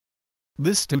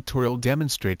This tutorial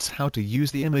demonstrates how to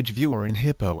use the image viewer in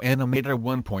Hippo Animator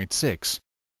 1.6.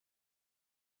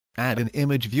 Add an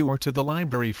image viewer to the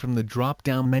library from the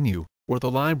drop-down menu, or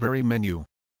the library menu.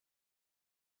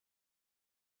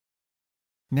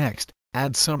 Next,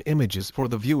 add some images for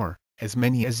the viewer, as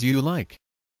many as you like.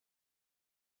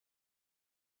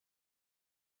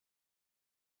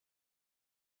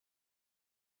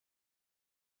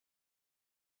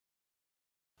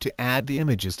 To add the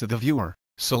images to the viewer,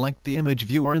 select the image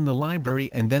viewer in the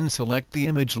library and then select the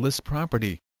image list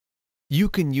property. You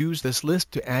can use this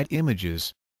list to add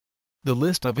images. The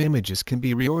list of images can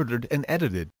be reordered and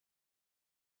edited.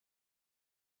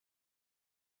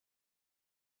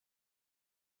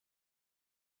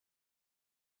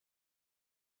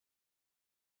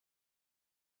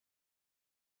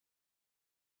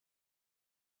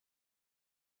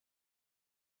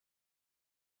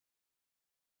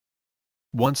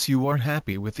 Once you are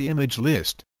happy with the image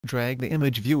list, drag the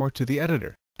image viewer to the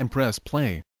editor, and press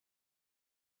play.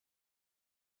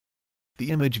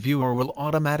 The image viewer will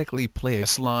automatically play a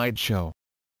slideshow.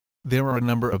 There are a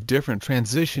number of different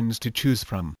transitions to choose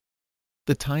from.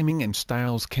 The timing and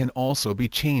styles can also be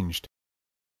changed.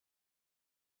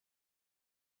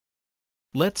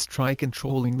 Let's try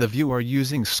controlling the viewer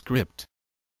using script.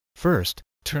 First,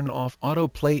 turn off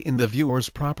autoplay in the viewer's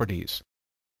properties.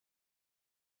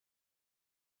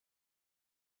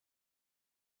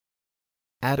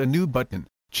 Add a new button,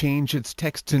 change its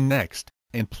text to next,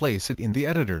 and place it in the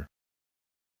editor.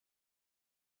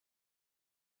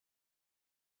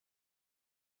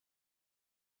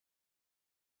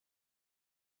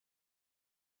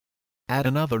 Add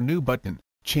another new button,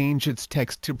 change its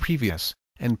text to previous,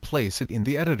 and place it in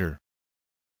the editor.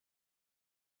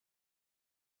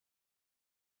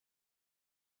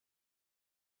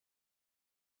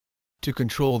 To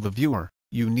control the viewer,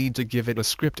 you need to give it a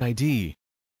script ID.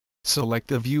 Select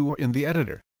the viewer in the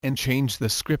editor, and change the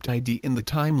script ID in the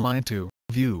timeline to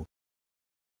View.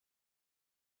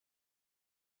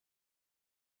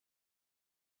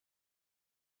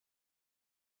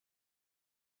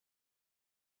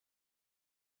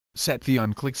 Set the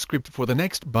on-click script for the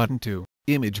next button to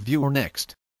Image Viewer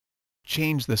Next.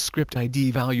 Change the script ID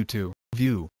value to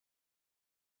View.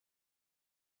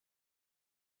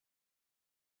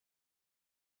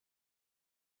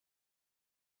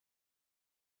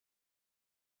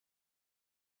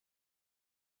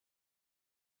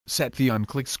 Set the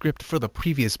on-click script for the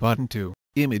previous button to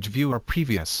Image Viewer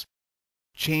Previous.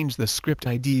 Change the script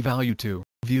ID value to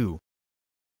View.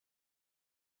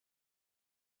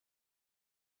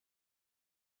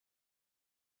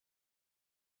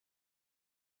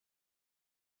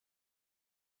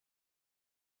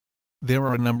 There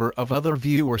are a number of other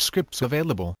viewer scripts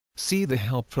available. See the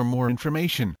help for more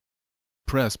information.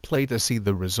 Press play to see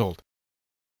the result.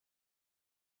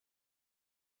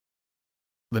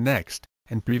 The next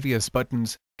and previous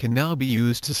buttons can now be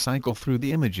used to cycle through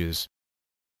the images.